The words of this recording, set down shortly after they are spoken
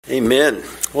Amen.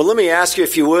 Well, let me ask you,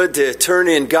 if you would, to turn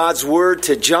in God's Word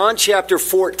to John chapter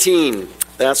 14.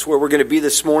 That's where we're going to be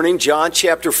this morning, John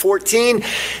chapter 14.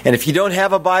 And if you don't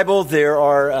have a Bible, there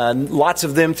are lots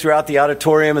of them throughout the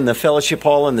auditorium and the fellowship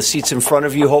hall and the seats in front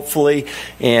of you, hopefully.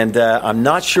 And I'm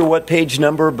not sure what page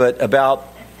number, but about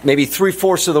maybe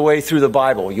 3/4 of the way through the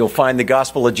Bible, you'll find the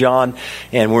Gospel of John,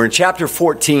 and we're in chapter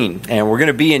 14, and we're going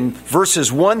to be in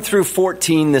verses 1 through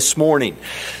 14 this morning.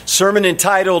 Sermon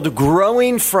entitled,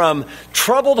 Growing from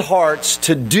Troubled Hearts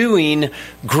to Doing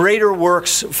Greater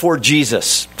Works for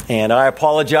Jesus. And I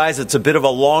apologize, it's a bit of a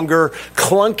longer,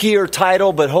 clunkier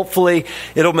title, but hopefully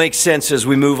it'll make sense as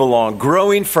we move along.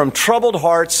 Growing from Troubled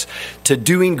Hearts to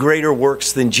Doing Greater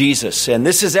Works than Jesus. And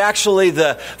this is actually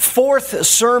the fourth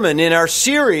sermon in our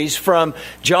series from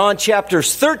John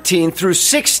chapters 13 through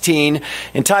 16,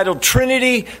 entitled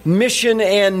Trinity, Mission,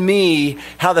 and Me,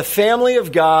 How the Family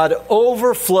of God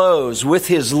Overflows with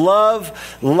His Love,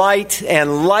 Light,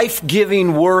 and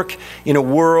Life-Giving Work in a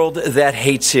world that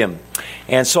hates Him.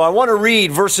 And so I want to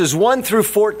read verses 1 through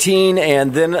 14,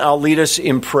 and then I'll lead us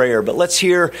in prayer. But let's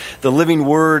hear the living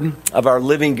word of our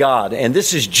living God. And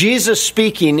this is Jesus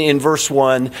speaking in verse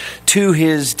 1 to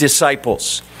His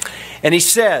disciples. And He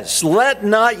says, Let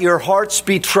not your hearts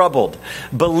be troubled.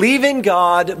 Believe in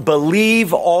God,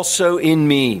 believe also in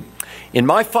me. In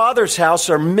my Father's house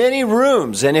are many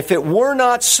rooms, and if it were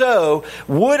not so,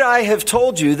 would I have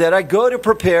told you that I go to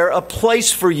prepare a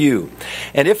place for you?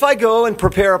 And if I go and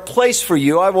prepare a place for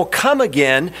you, I will come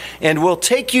again and will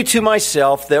take you to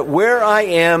myself, that where I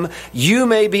am, you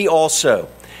may be also.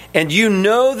 And you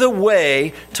know the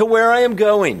way to where I am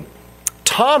going.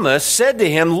 Thomas said to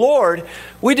Him, Lord,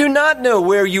 we do not know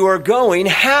where you are going.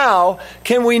 How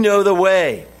can we know the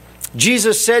way?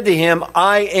 Jesus said to him,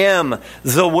 I am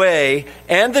the way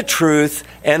and the truth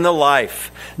and the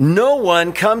life. No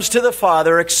one comes to the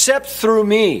Father except through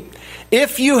me.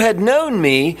 If you had known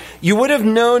me, you would have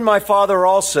known my Father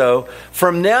also.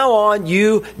 From now on,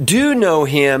 you do know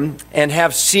Him and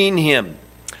have seen Him.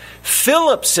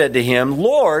 Philip said to Him,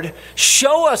 Lord,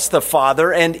 show us the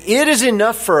Father, and it is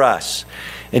enough for us.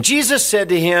 And Jesus said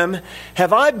to him,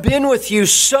 Have I been with you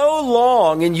so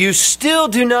long, and you still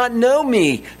do not know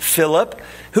me, Philip?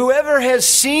 Whoever has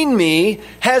seen me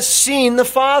has seen the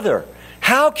Father.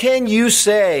 How can you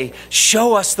say,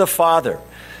 Show us the Father?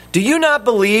 Do you not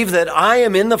believe that I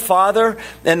am in the Father,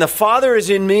 and the Father is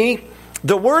in me?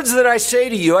 The words that I say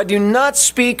to you, I do not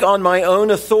speak on my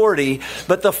own authority,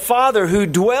 but the Father who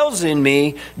dwells in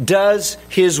me does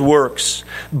His works.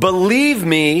 Believe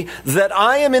me that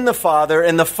I am in the Father,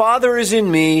 and the Father is in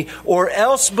me, or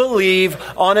else believe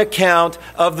on account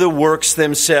of the works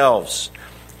themselves.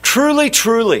 Truly,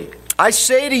 truly, I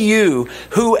say to you,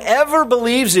 whoever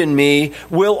believes in me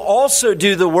will also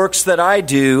do the works that I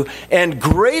do, and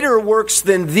greater works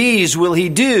than these will he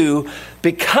do,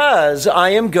 because I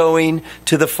am going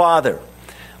to the Father.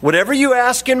 Whatever you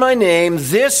ask in my name,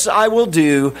 this I will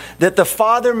do, that the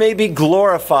Father may be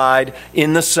glorified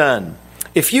in the Son.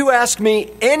 If you ask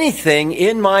me anything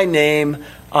in my name,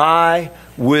 I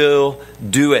will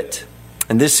do it.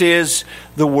 And this is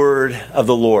the word of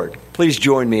the Lord. Please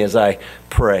join me as I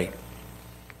pray.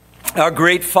 Our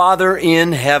great Father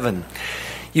in heaven,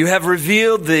 you have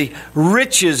revealed the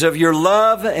riches of your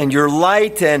love and your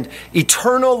light and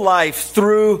eternal life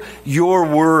through your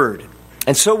word.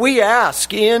 And so we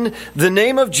ask in the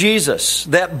name of Jesus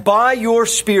that by your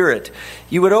Spirit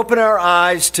you would open our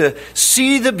eyes to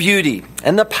see the beauty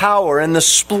and the power and the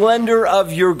splendor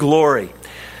of your glory.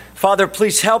 Father,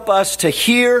 please help us to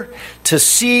hear, to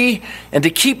see, and to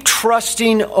keep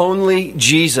trusting only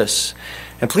Jesus.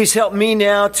 And please help me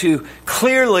now to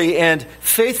clearly and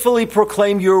faithfully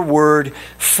proclaim your word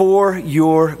for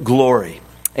your glory.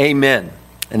 Amen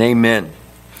and amen.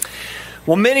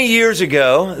 Well, many years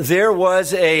ago, there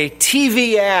was a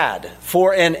TV ad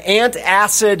for an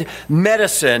antacid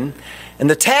medicine, and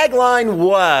the tagline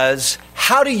was,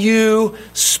 How do you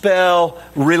spell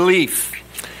relief?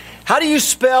 How do you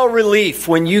spell relief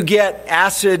when you get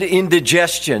acid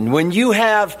indigestion, when you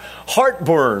have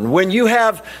heartburn, when you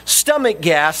have stomach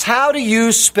gas? How do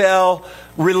you spell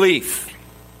relief?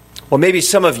 Well, maybe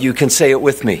some of you can say it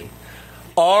with me.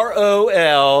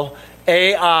 ROLAIDS.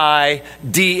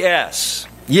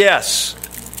 Yes,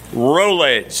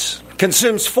 Rolaids.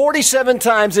 Consumes 47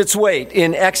 times its weight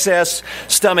in excess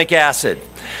stomach acid.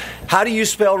 How do you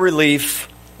spell relief?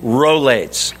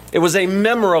 Rolaids. It was a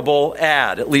memorable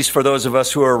ad, at least for those of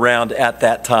us who were around at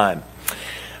that time.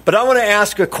 But I want to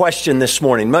ask a question this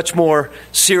morning, much more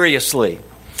seriously.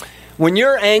 When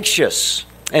you're anxious,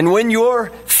 and when you're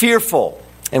fearful,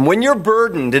 and when you're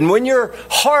burdened, and when your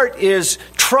heart is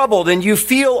troubled and you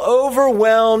feel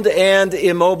overwhelmed and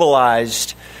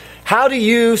immobilized, how do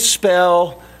you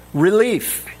spell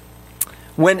relief?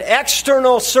 When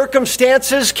external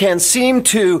circumstances can seem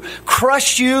to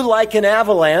crush you like an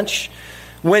avalanche,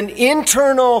 when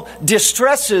internal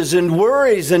distresses and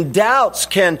worries and doubts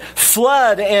can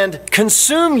flood and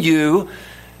consume you,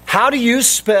 how do you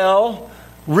spell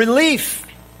relief?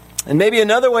 And maybe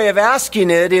another way of asking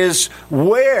it is,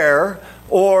 where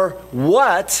or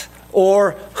what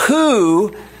or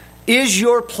who is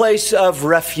your place of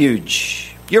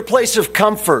refuge, your place of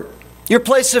comfort, your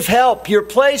place of help, your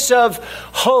place of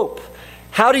hope?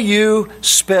 How do you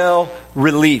spell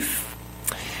relief?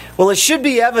 Well, it should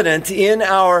be evident in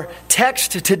our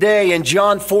text today in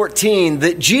John 14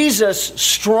 that Jesus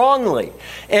strongly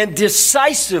and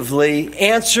decisively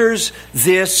answers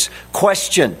this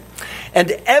question. And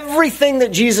everything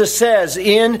that Jesus says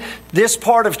in this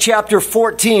part of chapter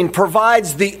 14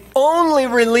 provides the only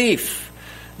relief,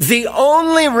 the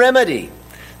only remedy,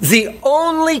 the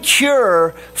only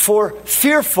cure for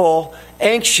fearful,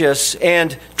 anxious,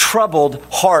 and troubled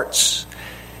hearts.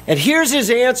 And here's his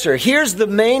answer. Here's the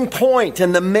main point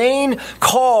and the main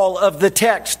call of the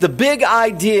text, the big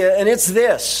idea, and it's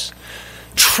this: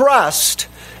 trust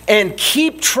and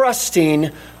keep trusting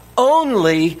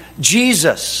only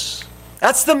Jesus.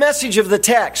 That's the message of the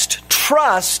text.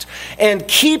 Trust and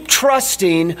keep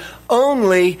trusting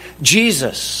only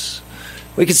Jesus.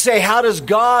 We could say, how does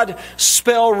God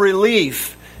spell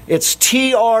relief? It's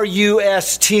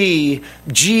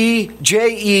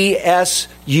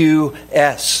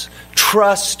TRUSTGJESUS.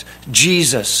 Trust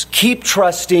Jesus. Keep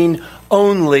trusting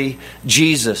only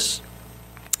Jesus.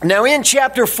 Now in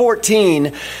chapter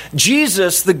 14,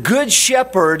 Jesus, the Good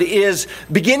Shepherd, is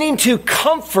beginning to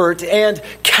comfort and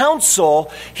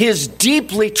counsel his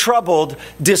deeply troubled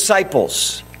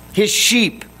disciples, his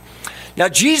sheep. Now,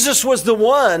 Jesus was the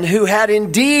one who had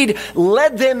indeed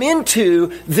led them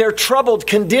into their troubled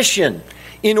condition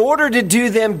in order to do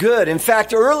them good. In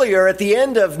fact, earlier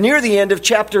near the end of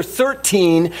chapter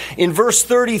 13, in verse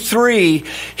 33,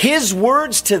 his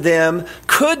words to them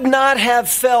could not have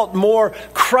felt more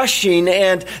crushing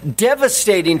and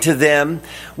devastating to them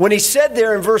when he said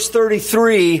there in verse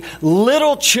 33,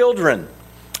 "Little children."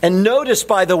 And notice,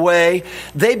 by the way,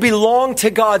 they belong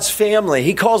to God's family.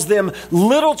 He calls them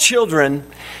little children.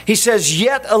 He says,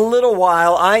 "Yet a little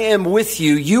while I am with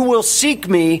you. You will seek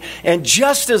me. And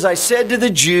just as I said to the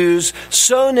Jews,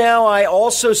 so now I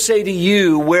also say to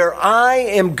you, where I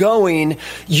am going,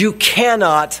 you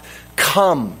cannot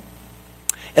come."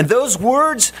 And those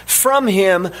words from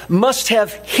him must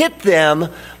have hit them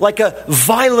like a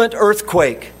violent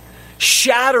earthquake,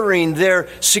 shattering their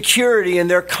security and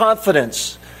their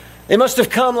confidence. They must have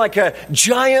come like a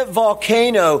giant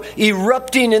volcano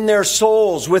erupting in their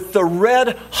souls with the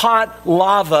red-hot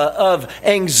lava of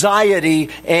anxiety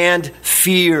and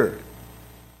fear.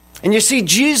 And you see,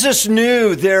 Jesus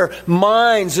knew their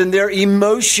minds and their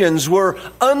emotions were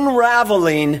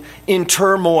unraveling in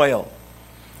turmoil.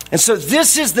 And so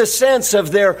this is the sense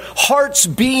of their hearts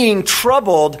being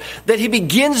troubled that he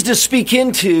begins to speak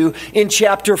into in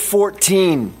chapter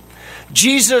 14.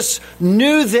 Jesus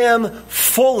knew them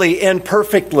fully and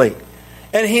perfectly,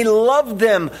 and he loved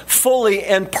them fully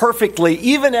and perfectly,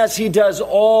 even as he does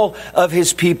all of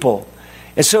his people.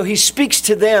 And so he speaks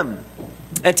to them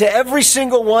and to every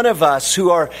single one of us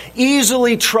who are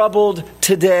easily troubled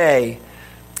today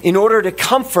in order to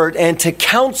comfort and to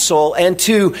counsel and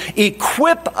to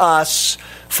equip us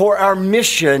for our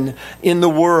mission in the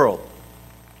world.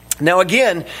 Now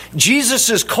again,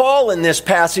 Jesus' call in this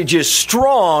passage is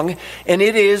strong and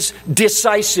it is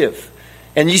decisive.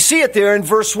 And you see it there in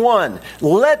verse 1.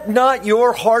 "Let not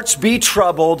your hearts be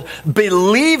troubled.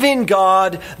 Believe in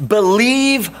God.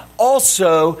 Believe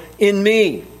also in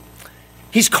me."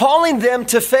 He's calling them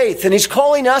to faith, and he's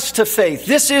calling us to faith.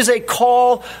 This is a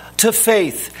call to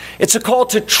faith. It's a call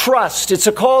to trust. It's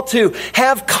a call to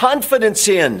have confidence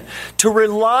in, to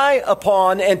rely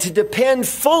upon, and to depend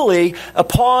fully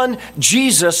upon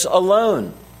Jesus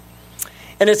alone.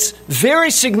 And it's very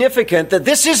significant that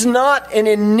this is not an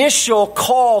initial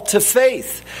call to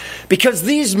faith, because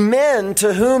these men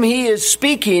to whom he is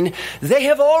speaking, they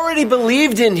have already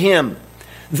believed in him.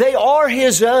 They are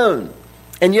his own.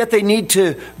 And yet they need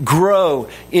to grow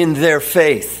in their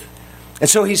faith. And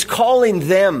so he's calling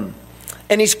them.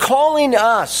 And he's calling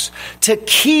us to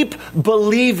keep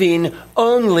believing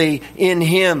only in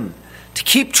him. To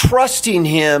keep trusting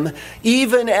him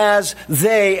even as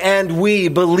they and we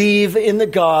believe in the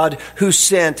God who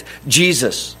sent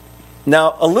Jesus.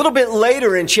 Now, a little bit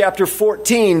later in chapter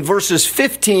 14, verses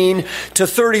 15 to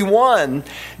 31,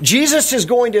 Jesus is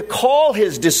going to call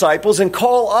his disciples and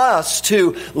call us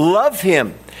to love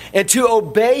him and to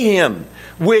obey him,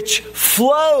 which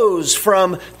flows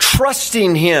from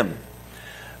trusting him.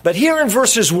 But here in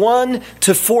verses 1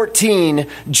 to 14,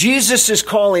 Jesus is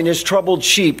calling his troubled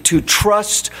sheep to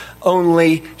trust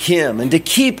only him and to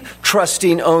keep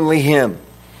trusting only him.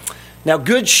 Now,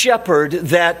 good shepherd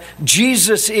that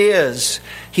Jesus is,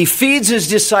 he feeds his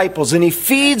disciples and he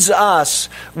feeds us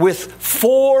with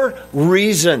 4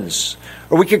 reasons,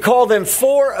 or we could call them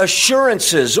 4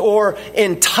 assurances or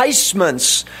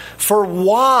enticements for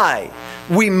why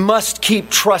we must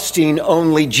keep trusting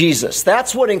only Jesus.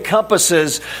 That's what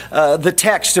encompasses the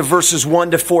text of verses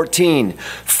 1 to 14.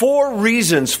 4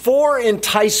 reasons, 4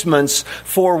 enticements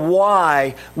for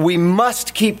why we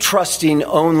must keep trusting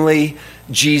only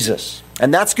Jesus.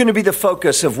 And that's going to be the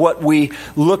focus of what we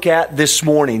look at this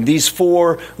morning, these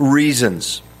 4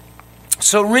 reasons.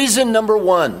 So reason number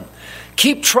 1,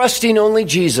 keep trusting only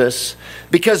Jesus,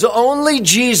 because only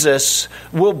Jesus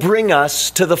will bring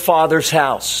us to the Father's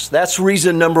house. That's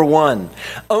reason number 1.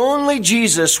 Only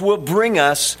Jesus will bring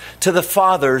us to the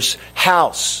Father's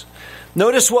house.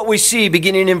 Notice what we see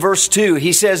beginning in verse 2.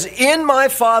 He says, "In my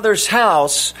Father's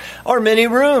house are many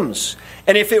rooms.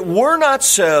 And if it were not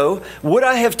so, would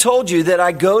I have told you that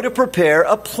I go to prepare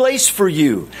a place for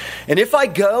you? And if I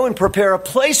go and prepare a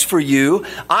place for you,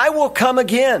 I will come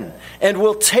again and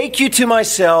will take you to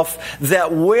myself,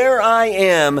 that where I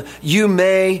am, you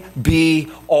may be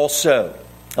also."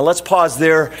 Now let's pause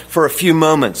there for a few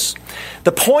moments.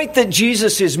 The point that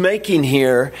Jesus is making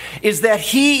here is that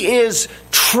he is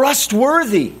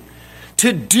trustworthy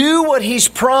to do what he's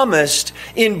promised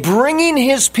in bringing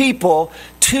his people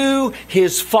to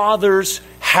his Father's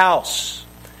house.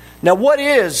 Now, what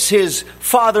is his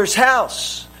Father's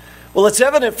house? Well, it's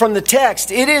evident from the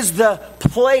text. It is the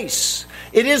place.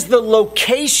 It is the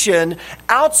location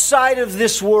outside of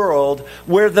this world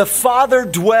where the Father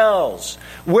dwells,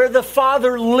 where the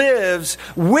Father lives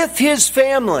with his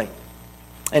family.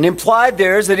 And implied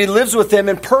there is that he lives with them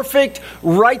in perfect,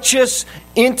 righteous,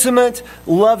 intimate,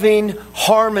 loving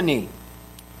harmony.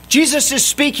 Jesus is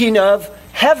speaking of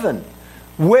heaven,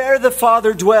 where the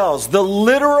Father dwells, the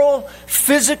literal,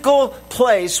 physical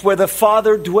place where the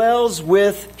Father dwells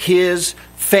with his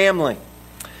family.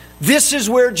 This is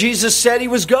where Jesus said he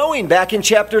was going back in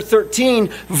chapter 13,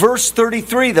 verse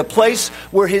 33, the place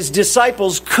where his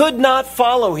disciples could not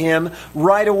follow him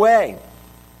right away.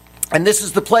 And this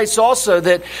is the place also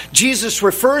that Jesus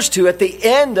refers to at the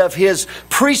end of his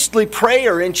priestly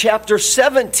prayer in chapter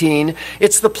 17.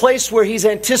 It's the place where he's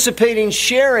anticipating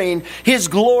sharing his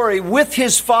glory with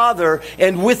his Father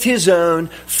and with his own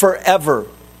forever.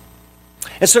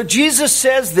 And so Jesus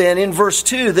says then in verse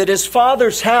 2 that his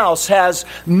Father's house has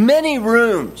many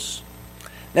rooms.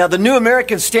 Now, the New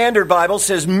American Standard Bible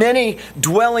says many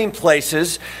dwelling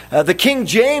places. The King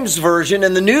James Version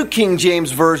and the New King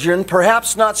James Version,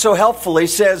 perhaps not so helpfully,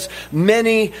 says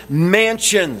many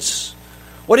mansions.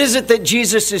 What is it that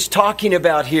Jesus is talking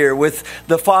about here with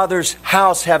the Father's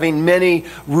house having many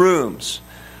rooms?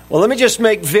 Well, let me just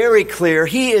make very clear,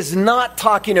 he is not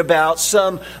talking about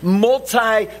some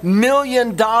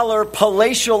multi-million-dollar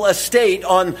palatial estate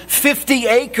on 50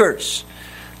 acres.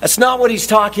 That's not what he's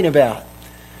talking about.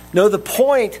 No, the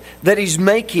point that he's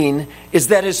making is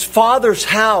that his Father's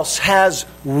house has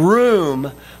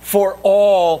room for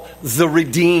all the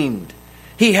redeemed.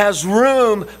 He has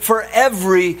room for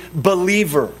every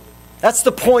believer. That's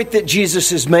the point that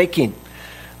Jesus is making.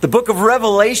 The book of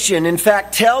Revelation, in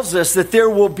fact, tells us that there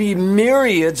will be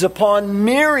myriads upon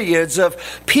myriads of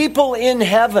people in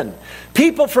heaven.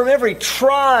 People from every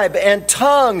tribe and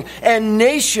tongue and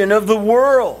nation of the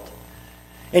world.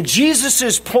 And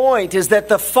Jesus' point is that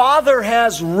the Father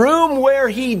has room where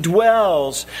he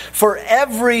dwells for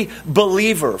every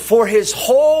believer, for his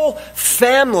whole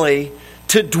family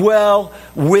to dwell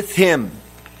with him.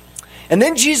 And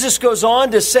then Jesus goes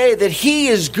on to say that he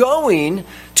is going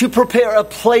to prepare a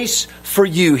place for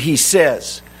you, he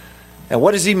says. And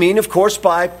what does he mean? Of course,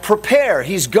 by prepare.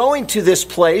 He's going to this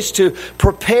place to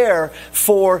prepare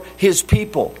for his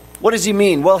people. What does he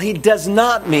mean? Well, he does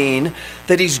not mean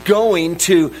that he's going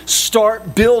to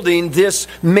start building this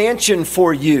mansion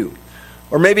for you.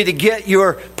 Or maybe to get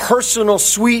your personal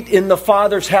suite in the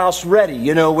Father's house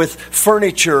ready, with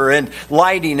furniture and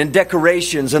lighting and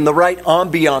decorations and the right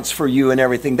ambiance for you and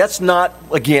everything. That's not,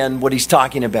 again, what he's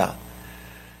talking about.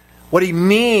 What he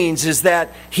means is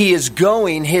that he is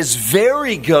going, his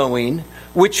very going,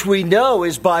 which we know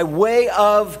is by way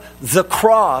of the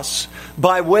cross,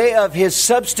 by way of his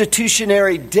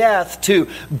substitutionary death to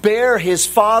bear his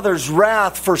Father's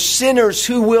wrath for sinners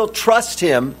who will trust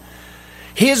him,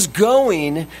 his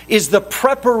going is the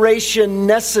preparation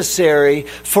necessary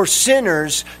for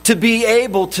sinners to be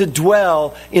able to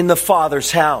dwell in the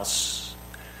Father's house.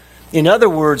 In other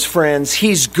words, friends,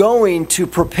 he's going to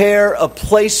prepare a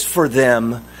place for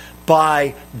them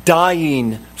by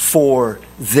dying for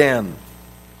them.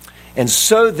 And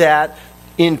so that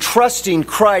in trusting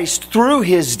Christ through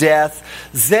his death,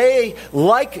 they,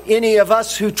 like any of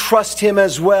us who trust him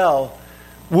as well,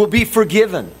 will be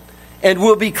forgiven and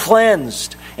will be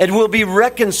cleansed and will be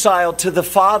reconciled to the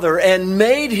Father and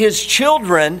made his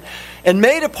children and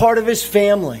made a part of his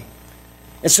family.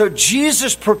 And so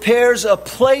Jesus prepares a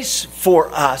place for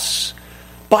us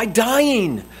by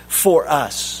dying for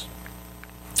us.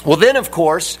 Well, then, of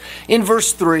course, in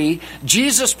verse 3,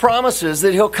 Jesus promises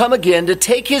that he'll come again to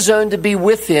take his own to be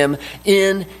with him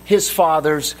in his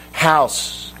Father's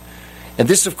house. And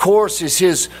this, of course, is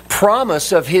his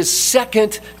promise of his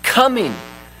second coming.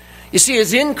 You see,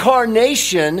 his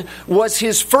incarnation was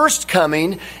his first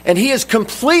coming, and he has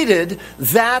completed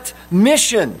that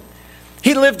mission.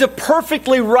 He lived a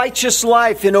perfectly righteous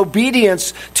life in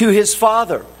obedience to his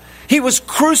Father. He was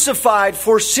crucified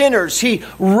for sinners. He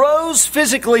rose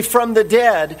physically from the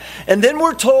dead. And then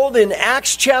we're told in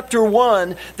Acts chapter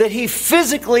 1 that he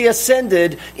physically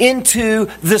ascended into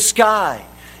the sky,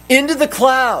 into the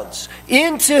clouds,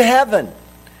 into heaven.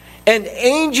 And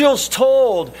angels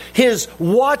told his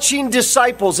watching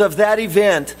disciples of that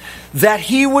event that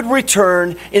he would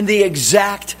return in the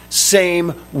exact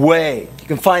same way. You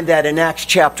can find that in Acts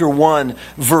chapter 1,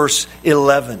 verse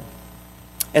 11.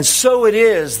 And so it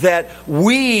is that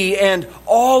we and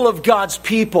all of God's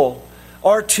people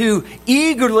are to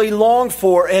eagerly long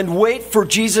for and wait for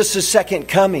Jesus' second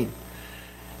coming.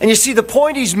 And you see, the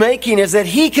point he's making is that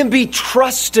he can be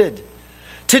trusted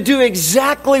to do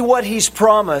exactly what he's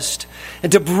promised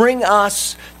and to bring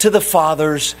us to the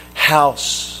Father's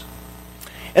house.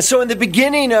 And so in the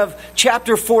beginning of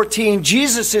chapter 14,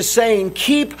 Jesus is saying,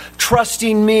 keep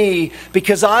trusting me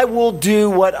because I will do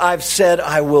what I've said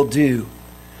I will do.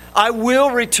 I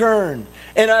will return,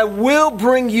 and I will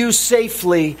bring you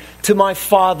safely to my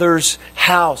Father's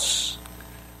house.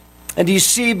 And do you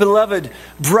see, beloved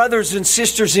brothers and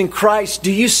sisters in Christ,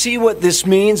 do you see what this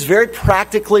means very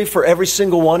practically for every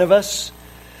single one of us?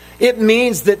 It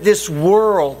means that this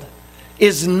world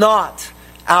is not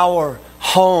our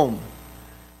home.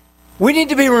 We need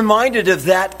to be reminded of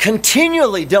that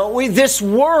continually, don't we? This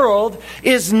world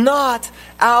is not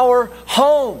our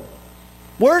home.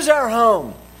 Where's our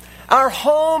home? Our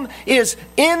home is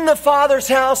in the Father's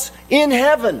house in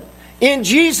heaven, in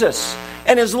Jesus.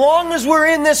 And as long as we're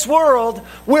in this world,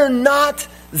 we're not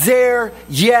there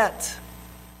yet.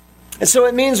 And so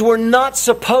it means we're not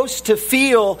supposed to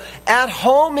feel at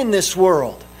home in this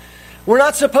world. We're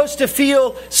not supposed to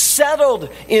feel settled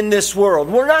in this world.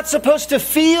 We're not supposed to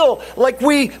feel like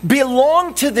we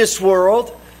belong to this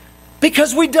world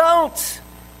because we don't.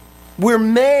 We're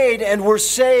made and we're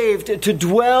saved to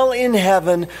dwell in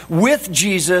heaven with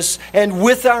Jesus and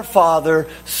with our Father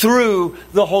through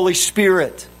the Holy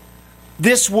Spirit.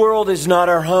 This world is not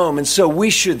our home, and so we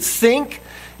should think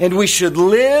and we should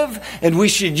live and we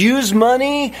should use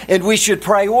money and we should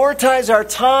prioritize our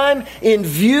time in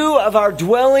view of our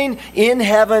dwelling in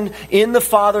heaven in the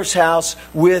Father's house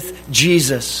with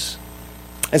Jesus.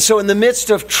 And so in the midst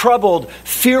of troubled,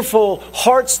 fearful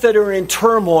hearts that are in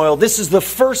turmoil, this is the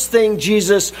first thing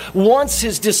Jesus wants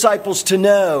his disciples to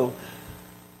know.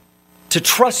 To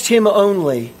trust him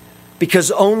only,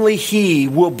 because only he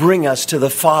will bring us to the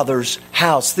Father's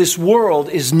house. This world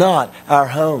is not our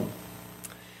home.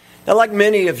 Now, like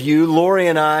many of you, Lori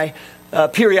and I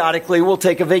periodically will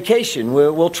take a vacation.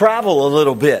 We'll travel a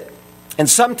little bit. And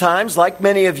sometimes, like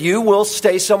many of you, we'll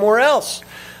stay somewhere else,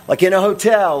 like in a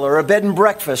hotel or a bed and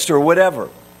breakfast or whatever.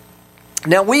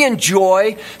 Now, we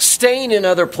enjoy staying in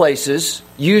other places,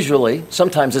 usually.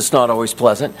 Sometimes it's not always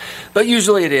pleasant, but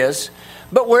usually it is.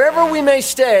 But wherever we may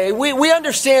stay, we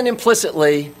understand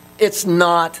implicitly it's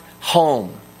not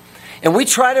home. And we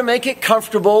try to make it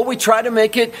comfortable, we try to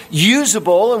make it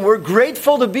usable, and we're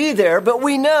grateful to be there, but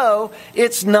we know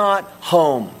it's not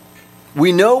home.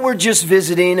 We know we're just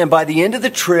visiting, and by the end of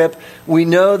the trip, we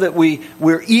know that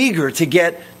we're eager to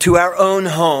get to our own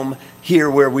home here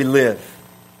where we live.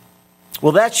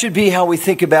 Well, that should be how we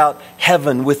think about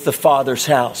heaven with the Father's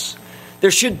house. There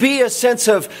should be a sense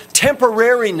of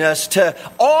temporariness to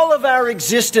all of our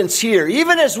existence here,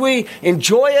 even as we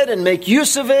enjoy it and make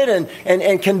use of it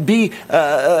and can be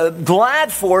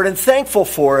glad for it and thankful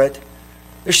for it.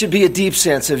 There should be a deep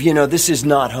sense of, this is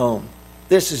not home.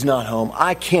 This is not home.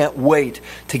 I can't wait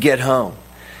to get home.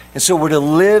 And so we're to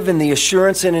live in the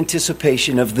assurance and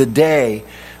anticipation of the day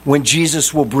when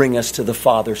Jesus will bring us to the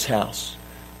Father's house.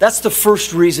 That's the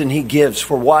first reason he gives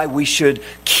for why we should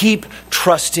keep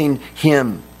trusting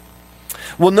him.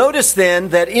 Well, notice then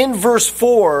that in verse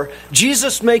 4,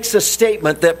 Jesus makes a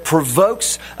statement that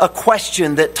provokes a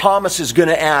question that Thomas is going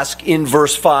to ask in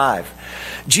verse 5.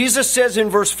 Jesus says in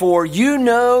verse 4, "You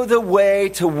know the way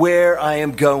to where I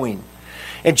am going."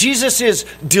 And Jesus is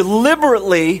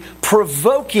deliberately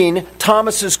provoking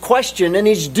Thomas's question, and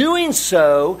he's doing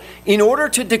so in order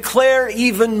to declare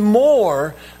even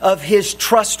more of his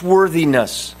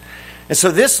trustworthiness. And so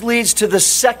this leads to the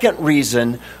second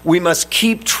reason we must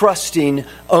keep trusting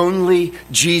only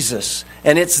Jesus.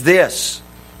 And it's this: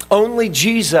 only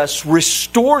Jesus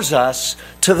restores us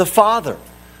to the Father.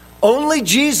 Only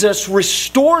Jesus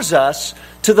restores us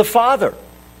to the Father.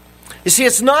 You see,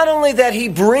 it's not only that he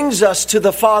brings us to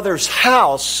the Father's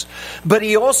house, but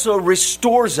he also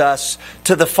restores us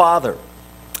to the Father.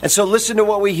 And so listen to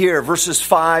what we hear, verses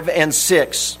 5 and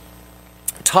 6.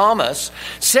 Thomas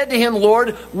said to him,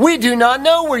 "Lord, we do not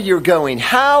know where you're going.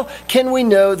 How can we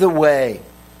know the way?"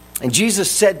 And Jesus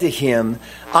said to him,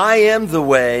 "I am the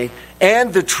way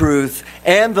and the truth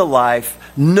and the life.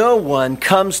 No one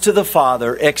comes to the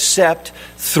Father except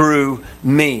through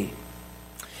me."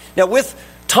 Now, with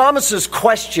Thomas's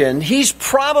question, he's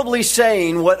probably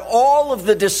saying what all of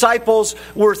the disciples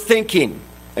were thinking.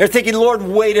 They're thinking, "Lord,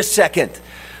 wait a second.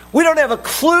 We don't have a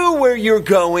clue where you're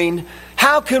going.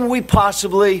 How can we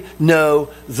possibly know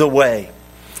the way?"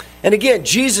 And again,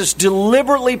 Jesus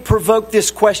deliberately provoked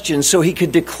this question so he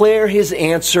could declare his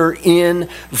answer in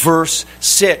verse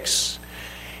 6.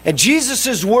 And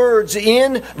Jesus' words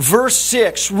in verse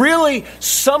 6 really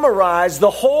summarize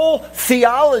the whole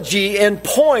theology and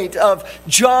point of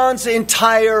John's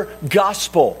entire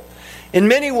gospel. In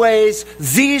many ways,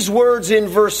 these words in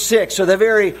verse 6 are the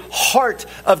very heart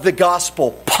of the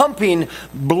gospel, pumping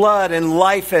blood and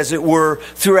life, as it were,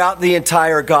 throughout the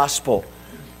entire gospel.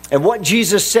 And what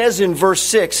Jesus says in verse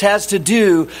 6 has to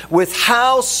do with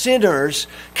how sinners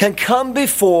can come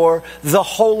before the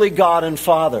holy God and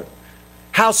Father.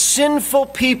 How sinful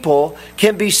people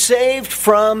can be saved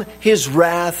from his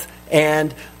wrath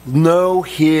and know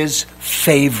his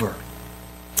favor.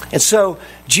 And so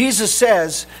Jesus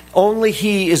says only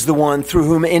he is the one through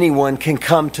whom anyone can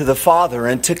come to the Father.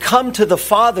 And to come to the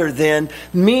Father then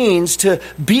means to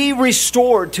be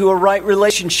restored to a right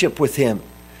relationship with him.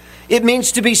 It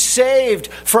means to be saved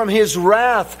from his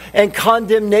wrath and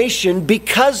condemnation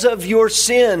because of your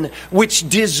sin, which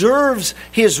deserves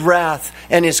his wrath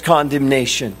and his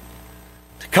condemnation.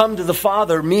 To come to the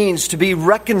Father means to be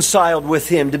reconciled with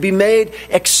him, to be made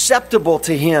acceptable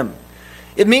to him.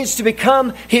 It means to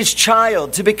become his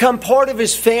child, to become part of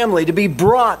his family, to be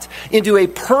brought into a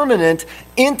permanent,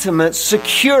 intimate,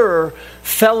 secure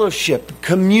fellowship,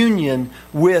 communion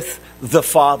with the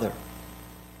Father.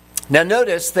 Now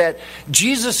notice that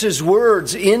Jesus'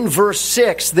 words in verse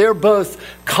 6, they're both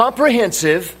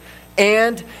comprehensive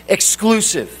and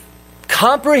exclusive.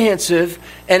 Comprehensive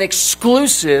and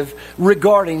exclusive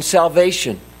regarding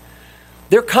salvation.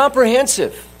 They're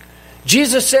comprehensive.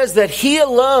 Jesus says that he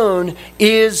alone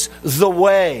is the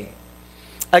way.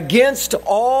 Against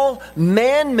all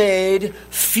man-made,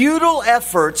 futile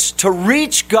efforts to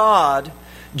reach God,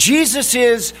 Jesus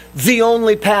is the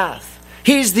only path.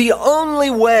 He's the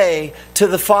only way to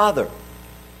the Father.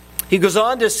 He goes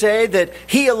on to say that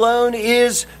he alone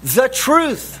is the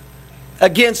truth.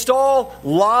 Against all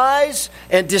lies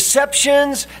and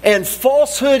deceptions and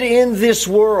falsehood in this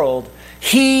world,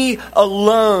 he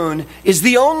alone is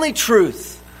the only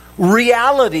truth,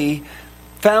 reality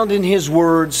found in his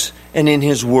words and in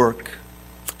his work.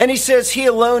 And he says he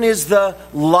alone is the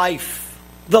life.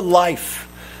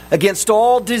 Against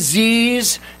all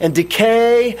disease and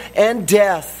decay and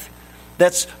death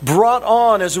that's brought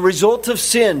on as a result of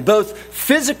sin, both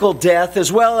physical death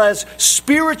as well as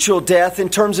spiritual death in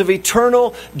terms of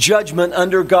eternal judgment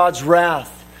under God's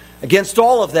wrath. Against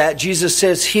all of that, Jesus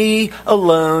says he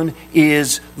alone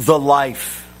is the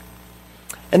life.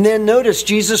 And then notice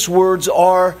Jesus' words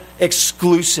are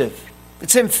exclusive.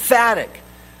 It's emphatic.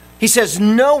 He says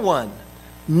no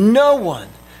one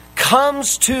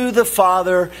comes to the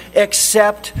Father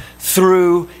except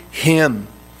through him.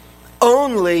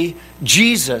 Only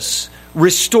Jesus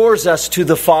restores us to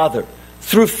the Father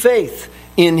through faith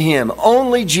in him.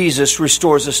 Only Jesus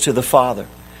restores us to the Father.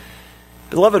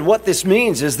 Beloved, what this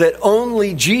means is that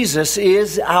only Jesus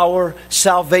is our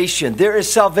salvation. There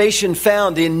is salvation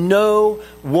found in no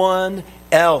one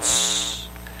else.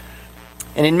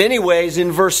 And in many ways,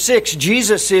 in verse 6,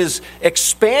 Jesus is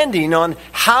expanding on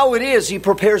how it is He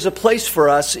prepares a place for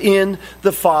us in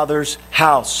the Father's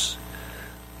house.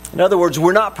 In other words,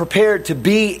 we're not prepared to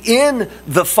be in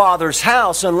the Father's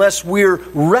house unless we're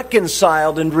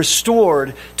reconciled and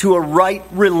restored to a right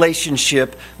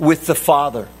relationship with the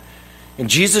Father. And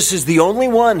Jesus is the only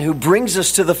one who brings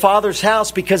us to the Father's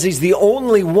house because He's the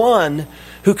only one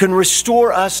who can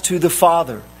restore us to the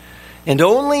Father. And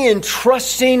only in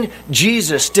trusting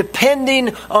Jesus,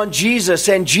 depending on Jesus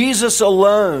and Jesus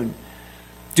alone,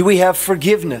 do we have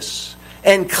forgiveness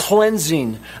and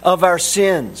cleansing of our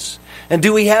sins. And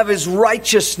do we have His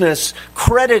righteousness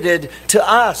credited to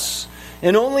us?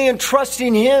 And only in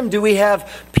trusting Him do we have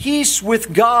peace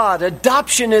with God,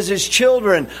 adoption as His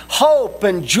children, hope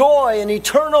and joy and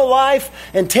eternal life,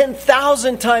 and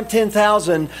 10,000 times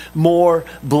 10,000 more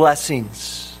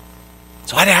blessings.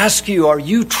 So I'd ask you, are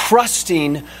you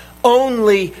trusting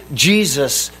only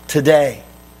Jesus today?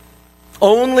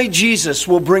 Only Jesus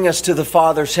will bring us to the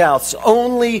Father's house.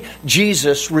 Only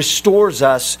Jesus restores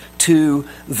us to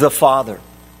the Father.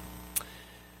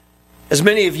 As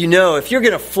many of you know, if you're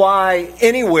going to fly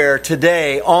anywhere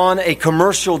today on a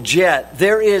commercial jet,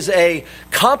 there is a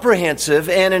comprehensive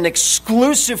and an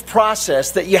exclusive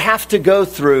process that you have to go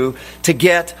through to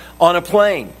get on a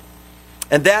plane.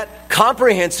 And that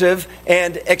comprehensive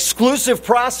and exclusive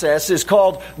process is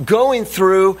called going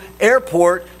through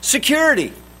airport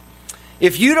security.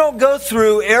 If you don't go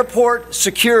through airport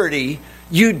security,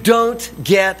 you don't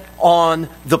get on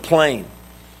the plane.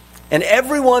 And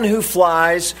everyone who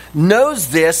flies knows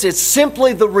this. It's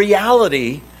simply the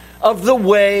reality of the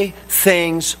way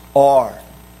things are.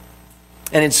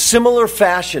 And in similar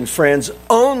fashion, friends,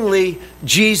 only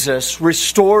Jesus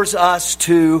restores us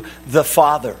to the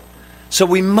Father. So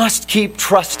we must keep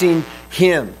trusting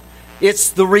Him. It's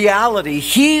the reality.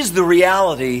 He's the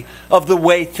reality of the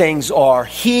way things are.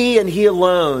 He and He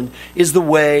alone is the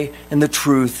way and the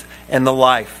truth and the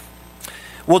life.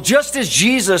 Well, just as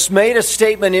Jesus made a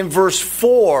statement in verse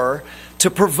 4 to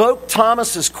provoke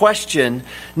Thomas's question,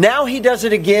 now He does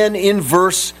it again in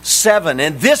verse 7,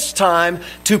 and this time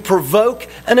to provoke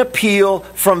an appeal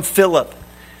from Philip.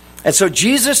 And so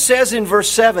Jesus says in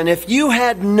verse 7, if you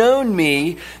had known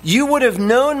me, you would have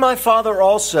known my Father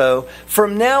also.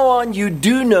 From now on you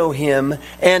do know Him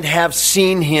and have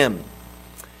seen Him.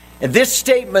 And this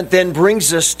statement then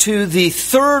brings us to the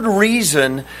third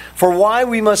reason for why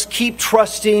we must keep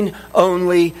trusting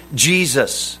only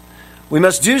Jesus. We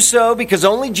must do so because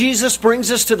only Jesus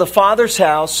brings us to the Father's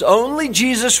house. Only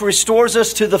Jesus restores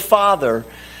us to the Father.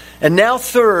 And now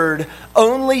third,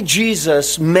 only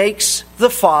Jesus makes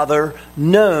the Father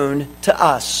known to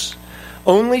us.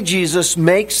 Only Jesus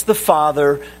makes the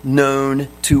Father known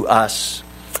to us.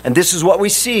 And this is what we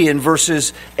see in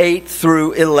verses 8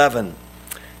 through 11.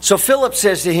 So Philip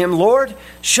says to Him, Lord,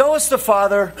 show us the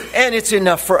Father, and it's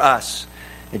enough for us.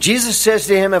 And Jesus says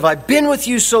to him, have I been with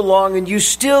you so long, and you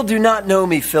still do not know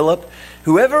me, Philip?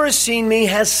 Whoever has seen me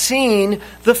has seen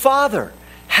the Father.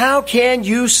 How can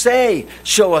you say,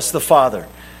 show us the Father?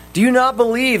 Do you not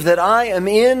believe that I am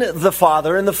in the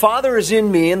Father, and the Father is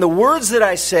in me, and the words that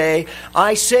I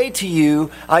say to you,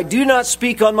 I do not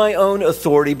speak on my own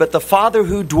authority, but the Father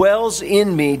who dwells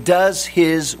in me does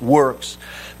His works.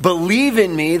 Believe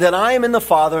in me that I am in the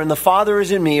Father, and the Father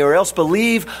is in me, or else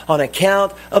believe on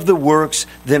account of the works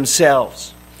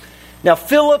themselves. Now,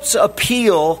 Philip's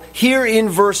appeal here in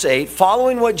verse 8,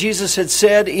 following what Jesus had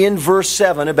said in verse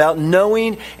 7 about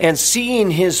knowing and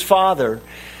seeing His Father,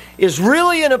 is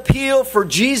really an appeal for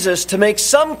Jesus to make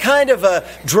some kind of a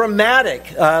dramatic,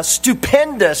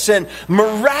 stupendous, and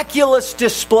miraculous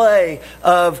display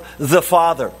of the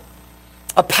Father.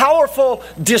 A powerful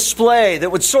display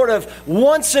that would sort of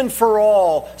once and for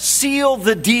all seal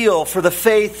the deal for the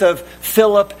faith of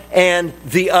Philip and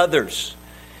the others.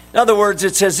 In other words,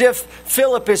 it's as if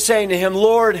Philip is saying to him,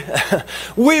 Lord,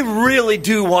 we really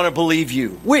do want to believe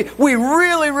you. We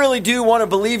really, really do want to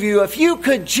believe you. If you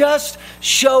could just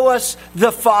show us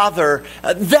the Father,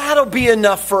 that'll be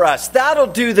enough for us. That'll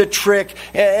do the trick,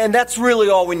 and that's really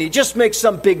all we need. Just make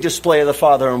some big display of the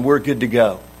Father and we're good to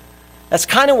go. That's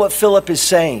kind of what Philip is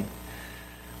saying.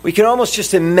 We can almost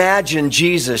just imagine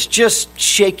Jesus just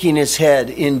shaking his head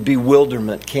in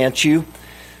bewilderment, can't you?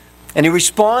 And he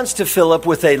responds to Philip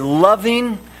with a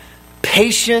loving,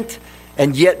 patient,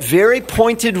 and yet very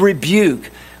pointed rebuke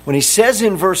when he says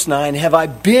in verse 9, have I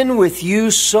been with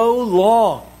you so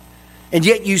long, and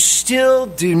yet you still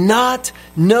do not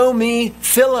know me,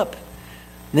 Philip?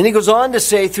 And then he goes on to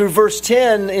say through verse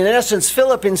 10, in essence,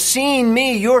 Philip, in seeing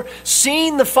me, you're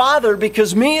seeing the Father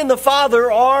because me and the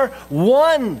Father are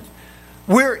one.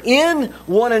 We're in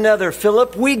one another,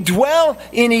 Philip. We dwell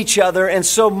in each other, and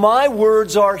so my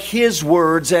words are his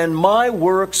words, and my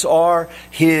works are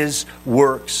his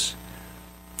works.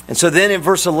 And so then in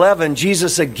verse 11,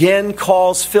 Jesus again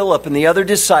calls Philip and the other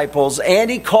disciples, and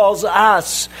he calls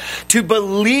us to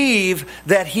believe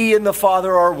that he and the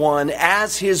Father are one,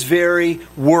 as his very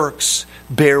works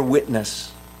bear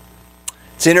witness.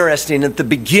 It's interesting, at the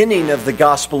beginning of the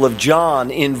Gospel of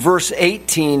John, in verse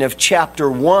 18 of chapter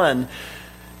 1,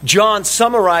 John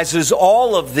summarizes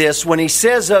all of this when he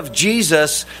says of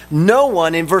Jesus, no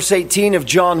one, in verse 18 of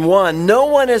John 1, no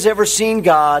one has ever seen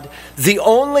God, the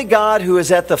only God who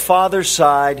is at the Father's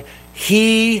side,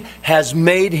 he has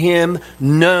made him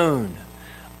known.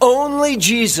 Only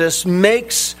Jesus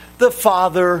makes the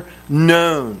Father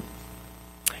known.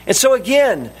 And so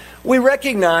again, we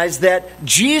recognize that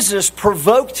Jesus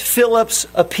provoked Philip's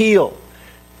appeal.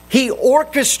 He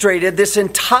orchestrated this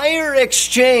entire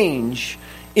exchange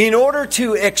in order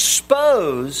to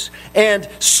expose and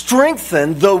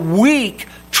strengthen the weak,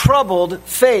 troubled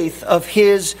faith of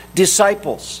his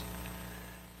disciples.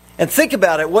 And think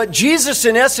about it. What Jesus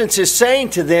in essence is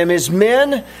saying to them is,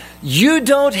 men, you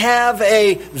don't have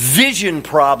a vision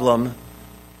problem.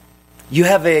 You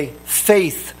have a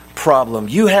faith problem.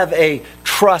 You have a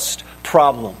trust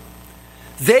problem.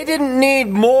 They didn't need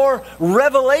more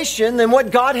revelation than what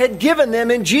God had given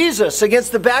them in Jesus,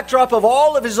 against the backdrop of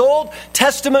all of his Old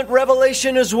Testament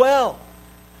revelation as well.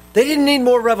 They didn't need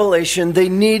more revelation. They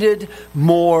needed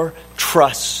more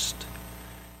trust.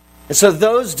 And so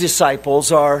those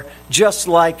disciples are just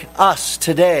like us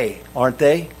today, aren't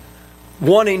they?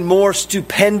 Wanting more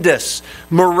stupendous,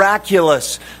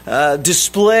 miraculous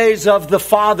displays of the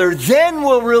Father. Then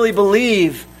we'll really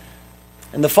believe.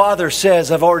 And the Father says,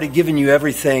 I've already given you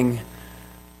everything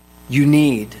you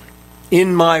need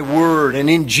in my Word and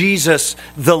in Jesus,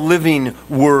 the living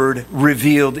Word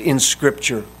revealed in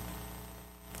Scripture.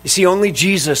 You see, only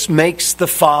Jesus makes the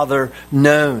Father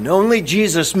known. Only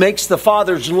Jesus makes the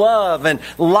Father's love and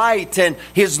light and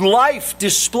his life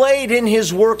displayed in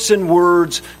his works and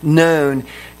words known.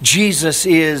 Jesus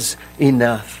is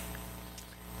enough.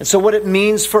 And so what it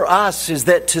means for us is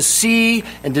that to see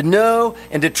and to know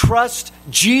and to trust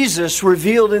Jesus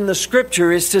revealed in the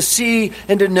Scripture is to see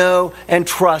and to know and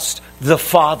trust the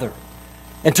Father.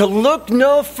 And to look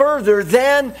no further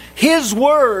than his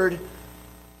Word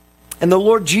and the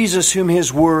Lord Jesus, whom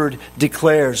his Word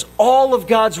declares. All of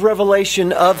God's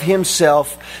revelation of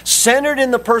himself, centered in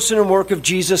the person and work of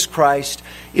Jesus Christ,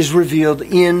 is revealed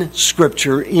in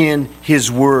Scripture, in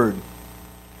his Word.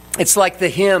 It's like the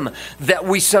hymn that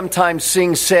we sometimes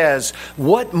sing says,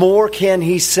 what more can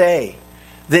he say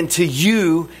than to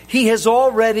you he has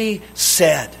already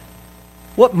said?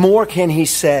 What more can he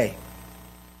say?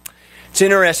 It's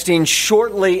interesting,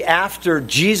 shortly after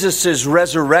Jesus'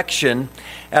 resurrection,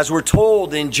 as we're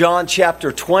told in John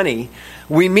chapter 20,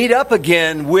 we meet up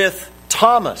again with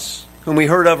Thomas, whom we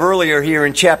heard of earlier here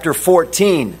in chapter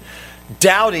 14.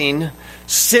 Doubting,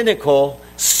 cynical,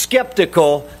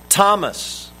 skeptical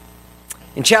Thomas.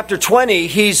 In chapter 20,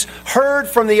 he's heard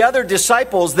from the other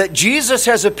disciples that Jesus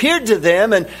has appeared to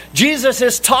them and Jesus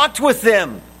has talked with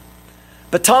them.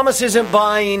 But Thomas isn't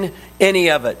buying any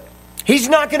of it. He's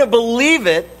not going to believe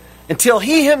it until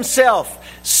he himself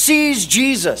sees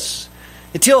Jesus,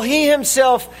 until he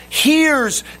himself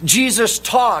hears Jesus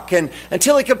talk, and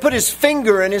until he can put his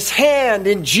finger and his hand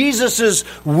in Jesus'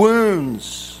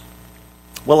 wounds.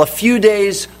 Well, a few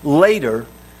days later,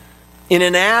 in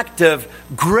an act of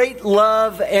great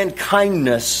love and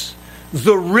kindness,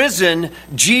 the risen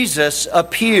Jesus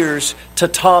appears to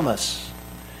Thomas.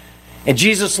 And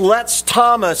Jesus lets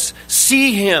Thomas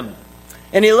see him.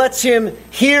 And he lets him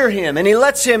hear him. And he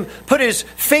lets him put his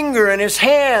finger and his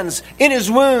hands in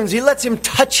his wounds. He lets him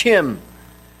touch him.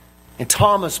 And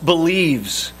Thomas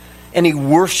believes and he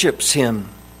worships him.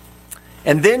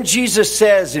 And then Jesus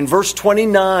says in verse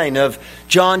 29 of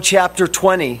John chapter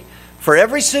 20, for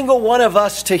every single one of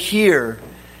us to hear,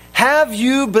 have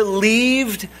you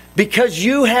believed because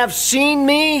you have seen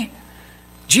me?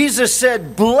 Jesus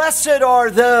said, blessed are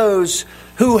those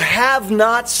who have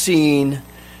not seen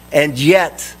and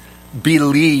yet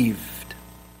believed.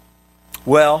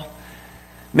 Well,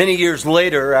 many years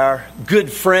later, our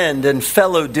good friend and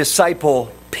fellow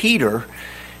disciple Peter,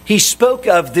 he spoke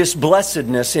of this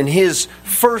blessedness in his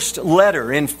first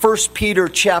letter in 1 Peter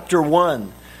chapter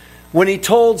 1. When he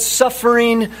told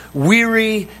suffering,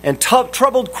 weary, and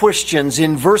troubled Christians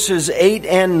in verses 8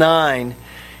 and 9,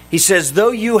 he says,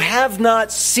 though you have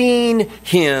not seen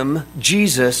him,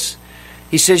 Jesus,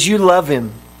 he says you love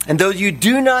him. And though you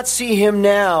do not see him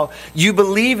now, you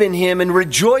believe in him and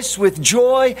rejoice with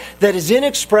joy that is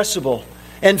inexpressible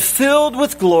and filled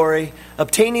with glory,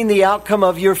 obtaining the outcome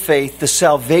of your faith, the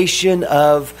salvation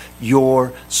of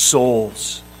your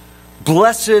souls.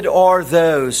 Blessed are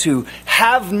those who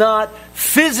have not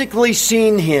physically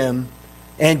seen him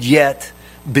and yet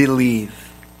believe.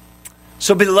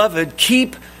 So, beloved,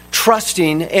 keep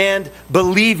trusting and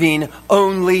believing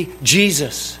only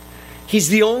Jesus. He's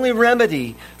the only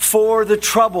remedy for the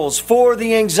troubles, for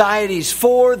the anxieties,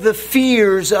 for the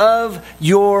fears of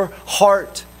your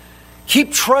heart.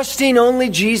 Keep trusting only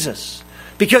Jesus,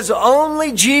 because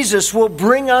only Jesus will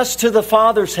bring us to the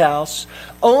Father's house.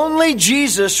 Only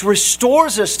Jesus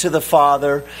restores us to the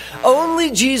Father.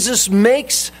 Only Jesus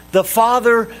makes the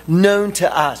Father known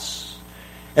to us.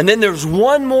 And then there's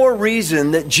one more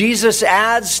reason that Jesus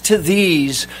adds to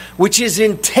these, which is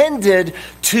intended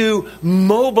to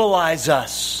mobilize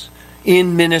us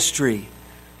in ministry.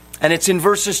 And it's in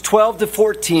verses 12 to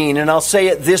 14, and I'll say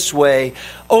it this way: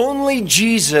 only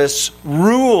Jesus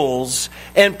rules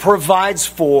and provides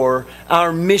for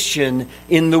our mission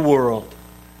in the world.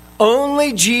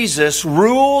 Only Jesus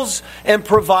rules and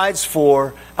provides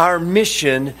for our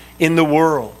mission in the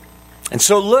world. And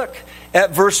so look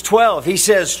at verse 12. He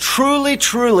says, "Truly,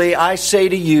 truly, I say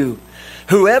to you,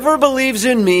 whoever believes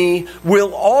in me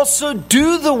will also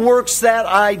do the works that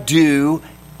I do,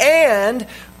 and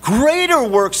greater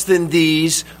works than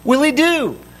these will he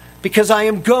do, because I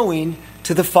am going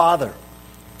to the Father.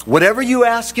 Whatever you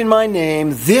ask in my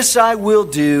name, this I will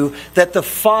do, that the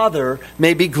Father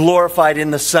may be glorified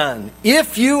in the Son.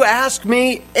 If you ask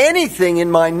me anything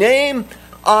in my name,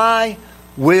 I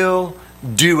will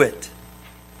do it."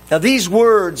 Now, these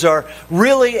words are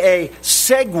really a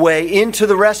segue into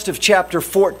the rest of chapter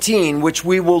 14, which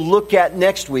we will look at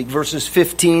next week, verses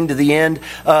 15 to the end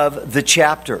of the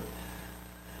chapter.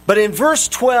 But in verse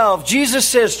 12, Jesus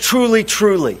says, "Truly,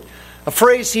 truly," a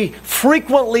phrase he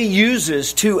frequently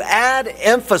uses to add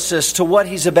emphasis to what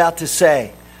he's about to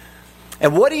say.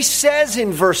 And what he says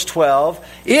in verse 12,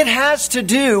 it has to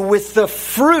do with the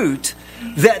fruit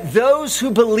that those who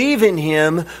believe in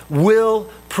him will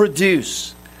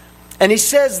produce. And he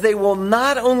says they will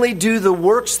not only do the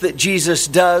works that Jesus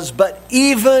does, but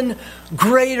even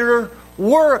greater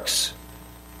works.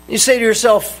 You say to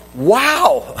yourself,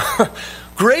 wow,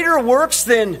 greater works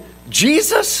than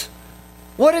Jesus?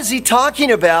 What is he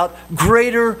talking about,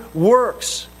 greater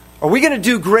works? Are we going to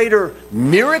do greater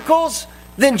miracles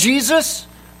than Jesus?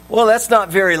 Well, that's not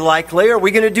very likely. Are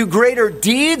we going to do greater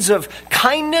deeds of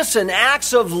kindness and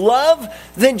acts of love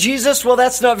than Jesus? Well,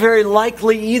 that's not very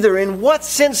likely either. In what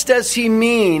sense does he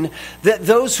mean that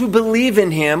those who believe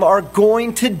in him are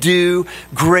going to do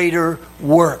greater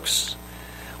works?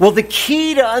 Well, the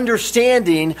key to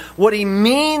understanding what he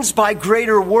means by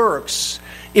greater works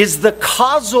is the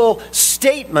causal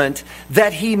statement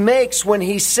that he makes when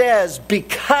he says,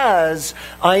 "Because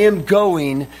I am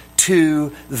going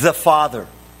to the Father."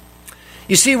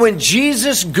 You see, when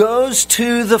Jesus goes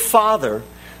to the Father,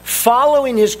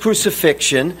 following his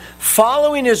crucifixion,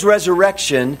 following his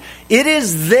resurrection, it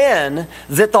is then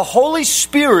that the Holy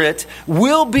Spirit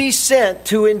will be sent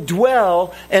to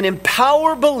indwell and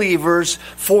empower believers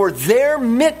for their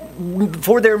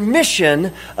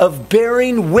mission of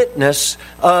bearing witness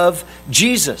of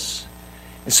Jesus.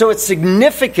 And so it's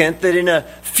significant that in a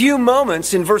few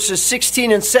moments, in verses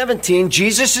 16 and 17,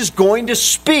 Jesus is going to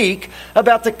speak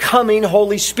about the coming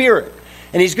Holy Spirit.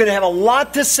 And he's going to have a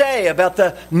lot to say about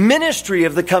the ministry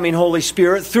of the coming Holy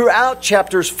Spirit throughout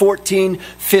chapters 14,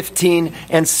 15,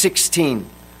 and 16.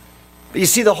 But you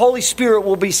see, the Holy Spirit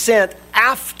will be sent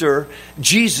after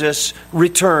Jesus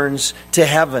returns to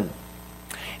heaven.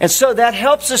 And so that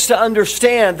helps us to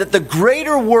understand that the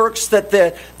greater works that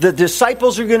the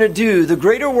disciples are going to do, the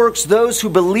greater works those who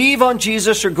believe on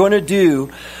Jesus are going to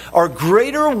do, are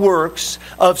greater works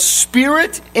of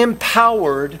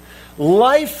Spirit-empowered,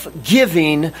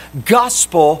 life-giving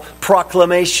gospel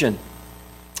proclamation.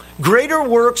 Greater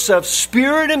works of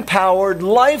Spirit-empowered,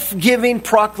 life-giving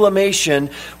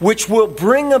proclamation, which will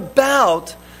bring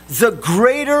about the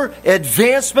greater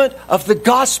advancement of the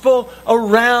gospel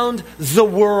around the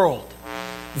world.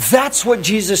 That's what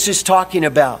Jesus is talking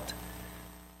about.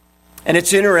 And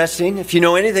it's interesting, if you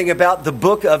know anything about the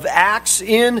book of Acts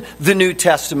in the New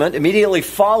Testament, immediately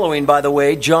following, by the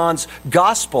way, John's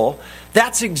gospel,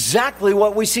 that's exactly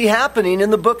what we see happening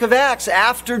in the book of Acts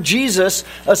after Jesus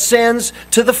ascends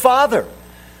to the Father.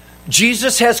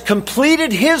 Jesus has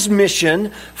completed his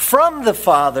mission from the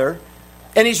Father,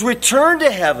 and he's returned to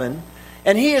heaven,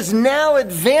 and he is now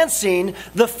advancing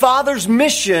the Father's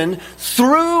mission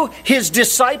through his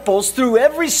disciples, through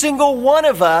every single one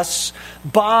of us,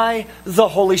 by the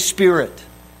Holy Spirit.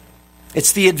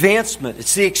 It's the advancement.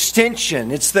 It's the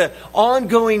extension. It's the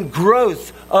ongoing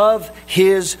growth of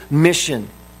His mission.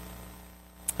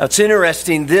 Now, it's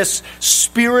interesting, this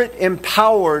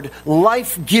Spirit-empowered,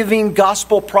 life-giving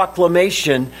gospel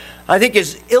proclamation, I think,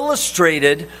 is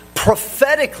illustrated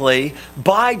prophetically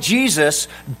by Jesus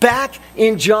back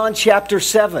in John chapter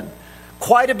 7.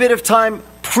 Quite a bit of time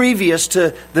previous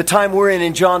to the time we're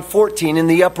in John 14 in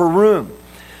the upper room.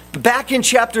 Back in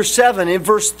chapter 7, in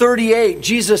verse 38,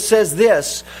 Jesus says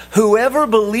this, "Whoever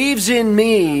believes in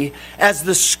me, as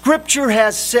the Scripture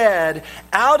has said,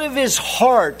 out of his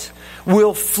heart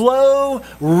will flow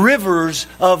rivers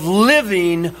of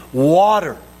living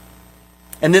water."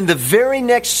 And then the very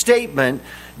next statement,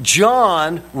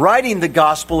 John, writing the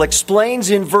gospel,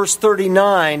 explains in verse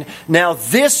 39, "Now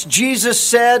this Jesus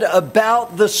said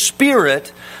about the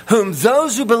Spirit, whom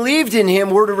those who believed in him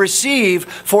were to receive,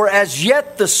 for as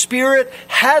yet the Spirit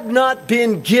had not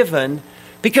been given,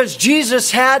 because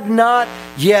Jesus had not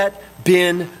yet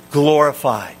been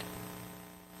glorified."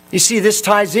 You see, this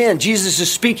ties in. Jesus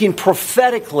is speaking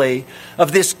prophetically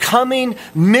of this coming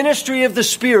ministry of the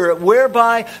Spirit,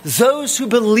 whereby those who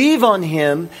believe on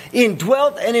Him,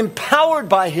 indwelt and empowered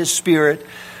by His Spirit,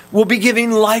 will be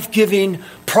giving life-giving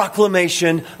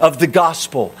proclamation of the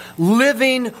gospel.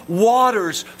 Living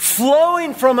waters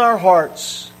flowing from our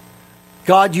hearts.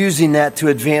 God using that to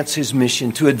advance His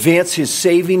mission, to advance His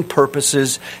saving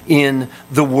purposes in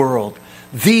the world.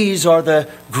 These are the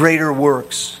greater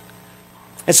works.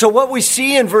 And so what we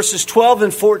see in verses 12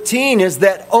 and 14 is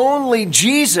that only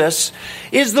Jesus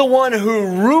is the one who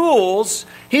rules,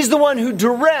 He's the one who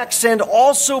directs and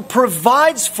also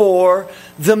provides for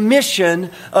the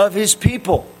mission of His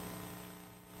people.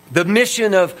 The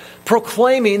mission of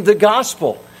proclaiming the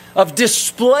gospel, of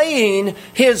displaying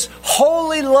His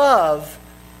holy love,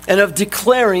 and of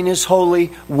declaring His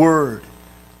holy word.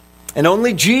 And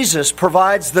only Jesus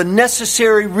provides the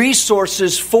necessary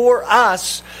resources for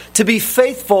us to be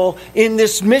faithful in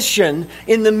this mission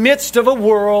in the midst of a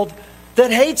world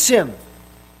that hates Him.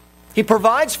 He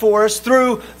provides for us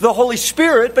through the Holy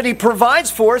Spirit, but He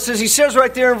provides for us, as He says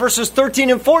right there in verses 13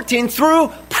 and 14,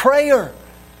 through prayer.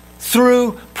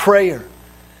 Through prayer.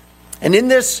 And in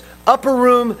this upper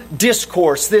room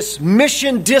discourse, this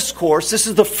mission discourse, this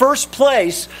is the first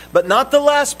place, but not the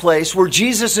last place, where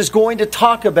Jesus is going to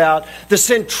talk about the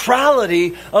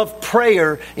centrality of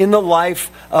prayer in the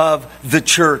life of the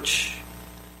church.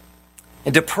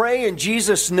 And to pray in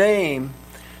Jesus' name,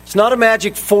 it's not a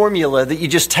magic formula that you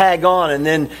just tag on and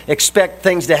then expect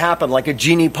things to happen like a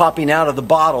genie popping out of the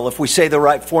bottle. If we say the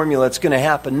right formula, it's going to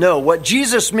happen. No, what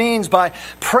Jesus means by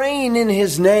praying in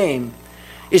His name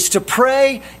is to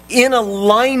pray in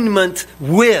alignment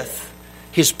with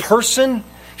His person,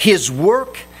 His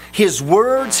work, His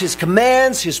words, His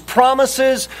commands, His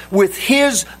promises, with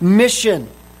His mission.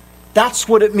 That's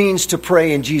what it means to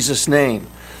pray in Jesus' name.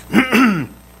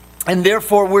 And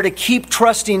therefore, we're to keep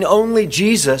trusting only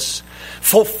Jesus,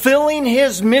 fulfilling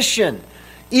His mission,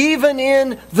 even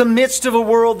in the midst of a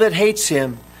world that hates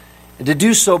Him, and to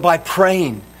do so by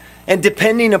praying and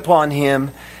depending upon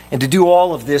Him, and to do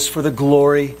all of this for the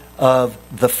glory of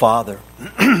the Father.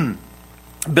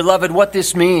 Beloved, what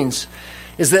this means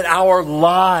is that our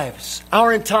lives,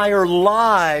 our entire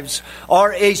lives,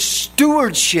 are a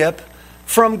stewardship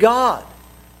from God.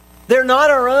 They're not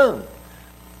our own.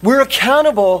 We're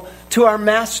accountable to our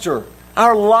Master.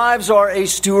 Our lives are a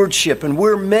stewardship, and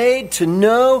we're made to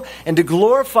know and to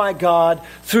glorify God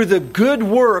through the good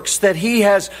works that He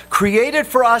has created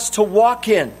for us to walk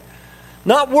in.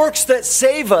 Not works that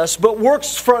save us, but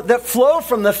works that flow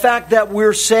from the fact that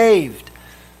we're saved.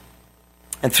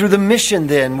 And through the mission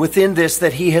then within this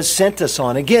that He has sent us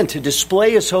on. Again, to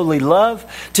display His holy love,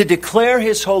 to declare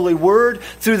His holy word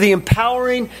through the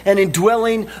empowering and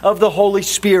indwelling of the Holy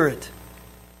Spirit.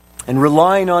 And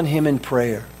relying on Him in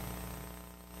prayer.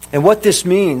 And what this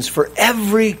means for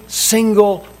every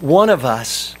single one of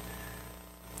us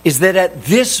is that at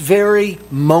this very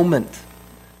moment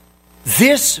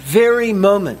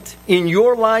in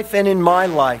your life and in my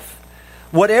life,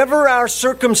 whatever our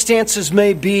circumstances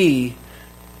may be,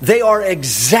 they are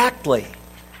exactly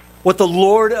what the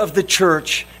Lord of the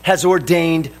church has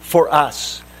ordained for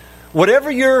us.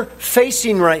 Whatever you're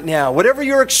facing right now, whatever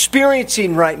you're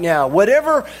experiencing right now,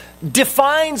 whatever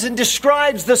defines and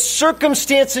describes the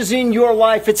circumstances in your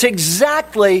life, it's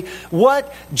exactly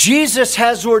what Jesus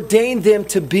has ordained them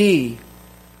to be.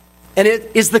 And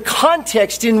it is the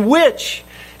context in which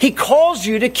He calls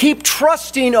you to keep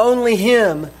trusting only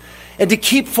Him and to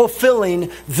keep fulfilling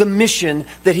the mission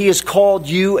that He has called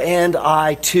you and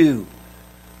I to.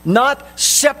 not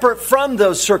separate from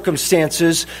those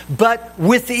circumstances, but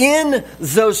within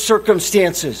those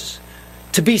circumstances.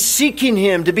 To be seeking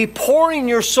Him, to be pouring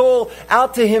your soul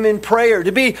out to Him in prayer,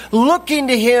 to be looking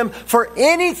to Him for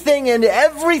anything and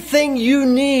everything you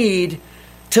need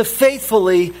to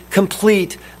faithfully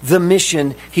complete the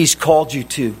mission He's called you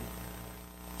to.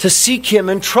 To seek Him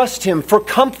and trust Him for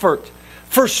comfort,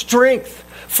 for strength,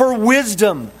 for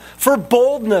wisdom, for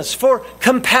boldness, for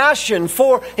compassion,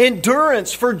 for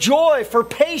endurance, for joy, for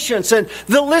patience, and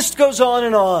the list goes on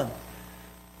and on.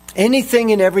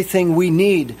 Anything and everything we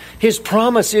need. His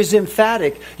promise is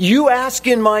emphatic. You ask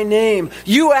in my name.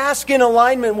 You ask in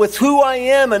alignment with who I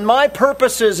am and my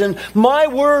purposes and my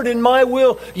word and my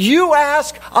will. You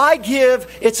ask, I give.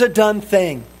 It's a done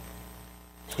thing.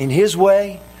 In His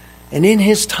way and in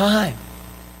His time.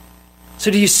 So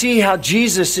do you see how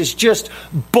Jesus is just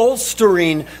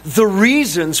bolstering the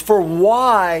reasons for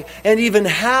why and even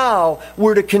how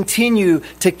we're to continue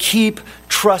to keep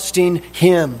trusting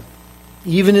Him,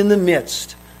 even in the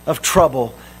midst of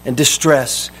trouble and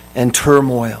distress and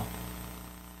turmoil.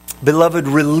 Beloved,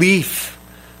 relief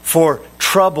for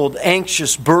troubled,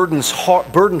 anxious,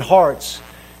 burdened hearts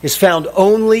is found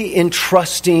only in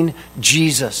trusting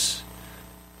Jesus.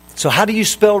 So how do you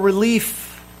spell relief?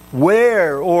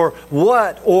 Where or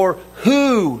what or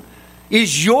who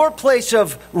is your place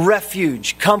of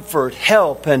refuge, comfort,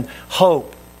 help, and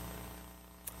hope?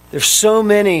 There's so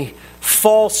many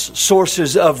false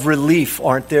sources of relief,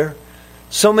 aren't there?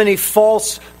 So many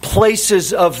false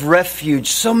places of refuge.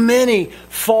 So many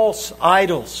false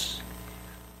idols.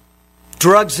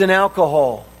 Drugs and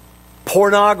alcohol,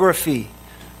 pornography,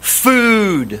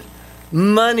 food,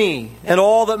 money, and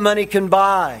all that money can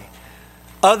buy.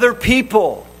 Other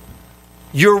people,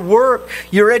 your work,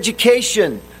 your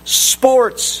education,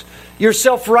 sports, your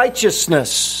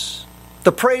self-righteousness,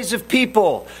 the praise of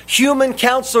people, human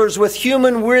counselors with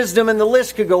human wisdom, and the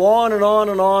list could go on and on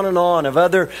and on and on of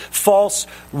other false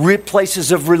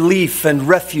places of relief and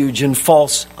refuge and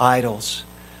false idols.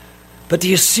 But do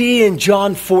you see in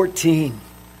John 14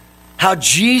 how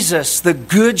Jesus, the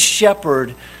Good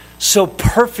Shepherd, so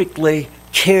perfectly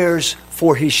cares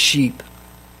for His sheep?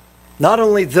 Not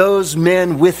only those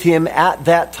men with Him at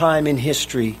that time in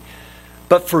history,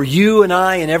 but for you and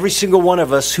I and every single one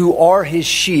of us who are His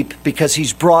sheep because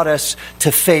He's brought us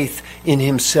to faith in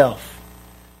Himself.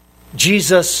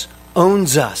 Jesus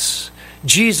owns us.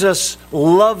 Jesus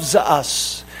loves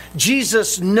us.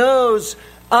 Jesus knows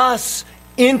us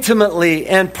intimately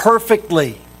and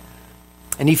perfectly.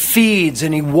 And He feeds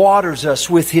and He waters us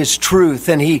with His truth,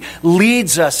 and He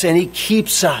leads us and He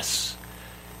keeps us.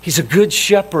 He's a good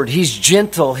shepherd. He's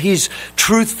gentle. He's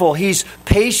truthful. He's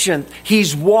patient.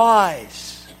 He's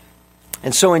wise.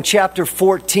 And so in chapter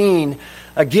 14,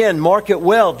 again, mark it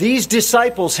well, these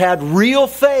disciples had real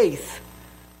faith,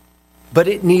 but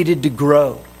it needed to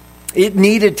grow. It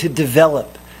needed to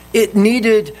develop. It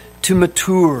needed to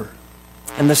mature.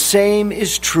 And the same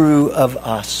is true of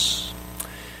us.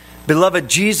 Beloved,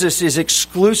 Jesus is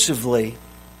exclusively,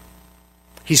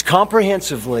 He's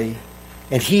comprehensively,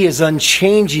 and He is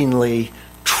unchangingly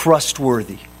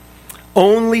trustworthy.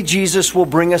 Only Jesus will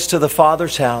bring us to the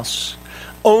Father's house.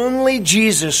 Only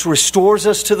Jesus restores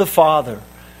us to the Father.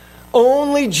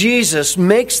 Only Jesus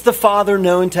makes the Father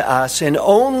known to us. And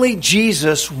only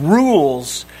Jesus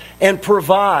rules and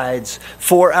provides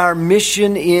for our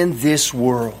mission in this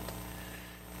world.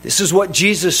 This is what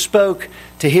Jesus spoke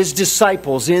to His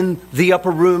disciples in the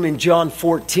upper room in John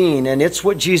 14. And it's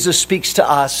what Jesus speaks to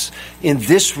us in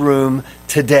this room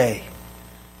today.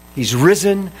 He's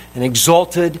risen and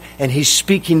exalted, and He's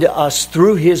speaking to us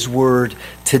through His Word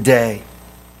today.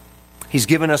 He's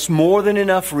given us more than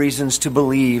enough reasons to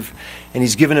believe, and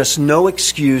He's given us no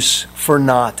excuse for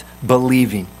not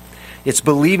believing. It's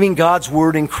believing God's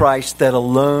Word in Christ that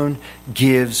alone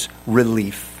gives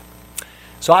relief.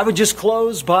 So I would just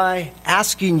close by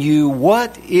asking you,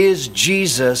 what is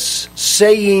Jesus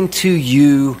saying to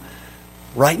you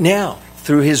right now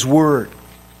through His Word?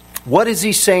 What is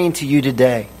He saying to you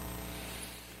today?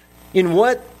 In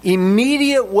what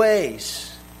immediate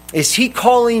ways is He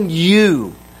calling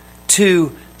you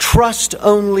to trust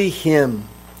only Him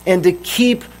and to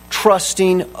keep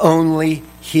trusting only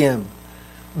Him?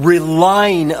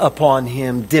 Relying upon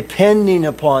Him, depending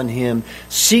upon Him,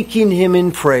 seeking Him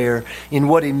in prayer. In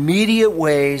what immediate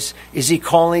ways is He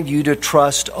calling you to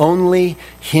trust only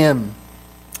Him?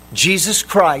 Jesus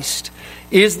Christ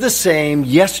is the same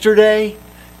yesterday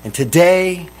and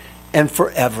today and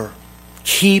forever.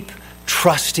 Keep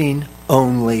trusting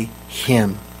only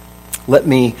Him. Let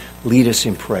me lead us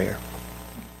in prayer.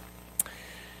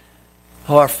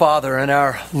 Oh, our Father and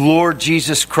our Lord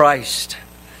Jesus Christ,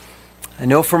 I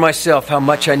know for myself how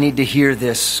much I need to hear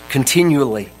this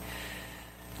continually.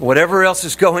 Whatever else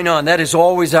is going on, that is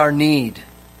always our need.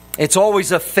 It's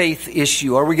always a faith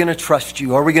issue. Are we going to trust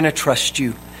you? Are we going to trust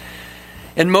you?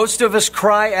 And most of us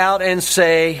cry out and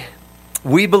say,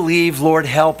 we believe, Lord,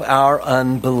 help our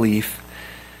unbelief.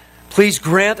 Please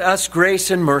grant us grace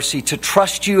and mercy to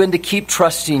trust you and to keep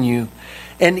trusting you.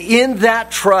 And in that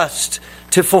trust,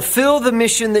 to fulfill the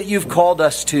mission that you've called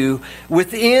us to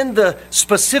within the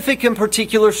specific and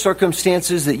particular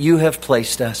circumstances that you have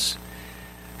placed us.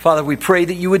 Father, we pray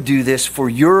that you would do this for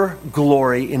your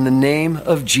glory in the name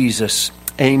of Jesus.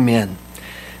 Amen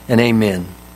and amen.